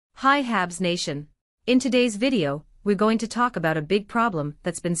Hi Habs Nation. In today's video, we're going to talk about a big problem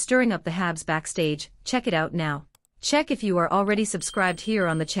that's been stirring up the Habs backstage. Check it out now. Check if you are already subscribed here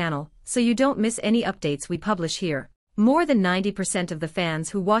on the channel, so you don't miss any updates we publish here. More than 90% of the fans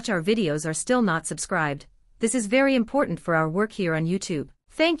who watch our videos are still not subscribed. This is very important for our work here on YouTube.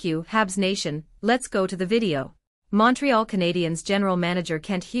 Thank you, Habs Nation. Let's go to the video. Montreal Canadiens general manager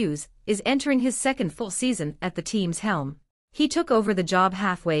Kent Hughes is entering his second full season at the team's helm. He took over the job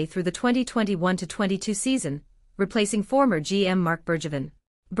halfway through the 2021-22 season, replacing former GM Marc Bergevin.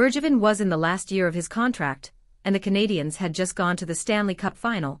 Bergevin was in the last year of his contract, and the Canadiens had just gone to the Stanley Cup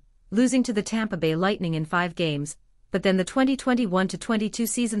final, losing to the Tampa Bay Lightning in 5 games, but then the 2021-22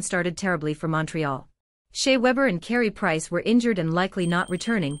 season started terribly for Montreal. Shea Weber and Carey Price were injured and likely not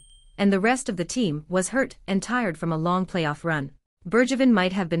returning, and the rest of the team was hurt and tired from a long playoff run. Bergevin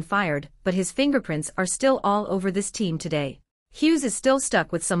might have been fired, but his fingerprints are still all over this team today. Hughes is still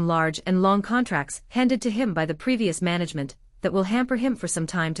stuck with some large and long contracts handed to him by the previous management that will hamper him for some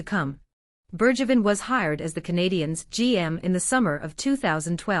time to come. Bergevin was hired as the Canadiens' GM in the summer of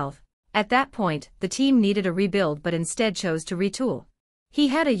 2012. At that point, the team needed a rebuild but instead chose to retool. He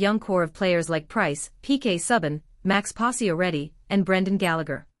had a young core of players like Price, P.K. Subban, Max Pacioretty, and Brendan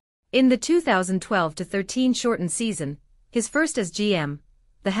Gallagher. In the 2012-13 shortened season, his first as GM,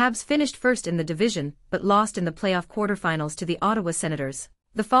 the Habs finished first in the division but lost in the playoff quarterfinals to the Ottawa Senators.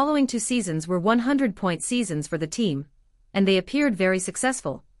 The following 2 seasons were 100-point seasons for the team, and they appeared very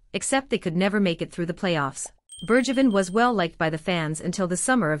successful, except they could never make it through the playoffs. Bergevin was well liked by the fans until the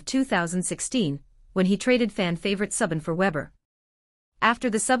summer of 2016, when he traded fan favorite Subban for Weber. After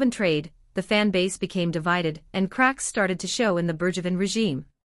the Subban trade, the fan base became divided and cracks started to show in the Bergevin regime.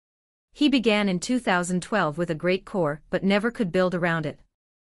 He began in 2012 with a great core but never could build around it.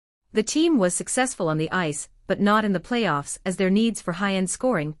 The team was successful on the ice, but not in the playoffs as their needs for high-end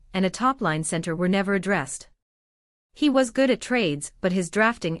scoring and a top-line center were never addressed. He was good at trades, but his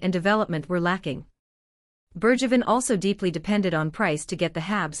drafting and development were lacking. Bergevin also deeply depended on Price to get the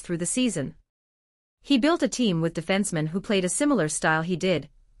Habs through the season. He built a team with defensemen who played a similar style he did,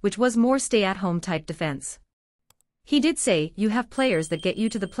 which was more stay-at-home type defense. He did say, "You have players that get you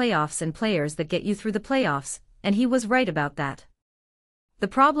to the playoffs and players that get you through the playoffs," and he was right about that. The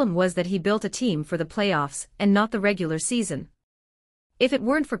problem was that he built a team for the playoffs and not the regular season. If it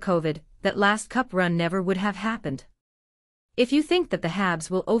weren't for COVID, that last cup run never would have happened. If you think that the Habs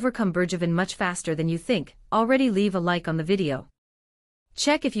will overcome Bergevin much faster than you think, already leave a like on the video.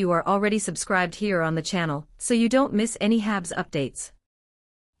 Check if you are already subscribed here on the channel, so you don't miss any Habs updates.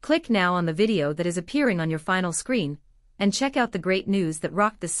 Click now on the video that is appearing on your final screen, and check out the great news that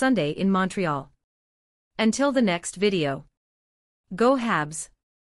rocked this Sunday in Montreal. Until the next video. Go Habs!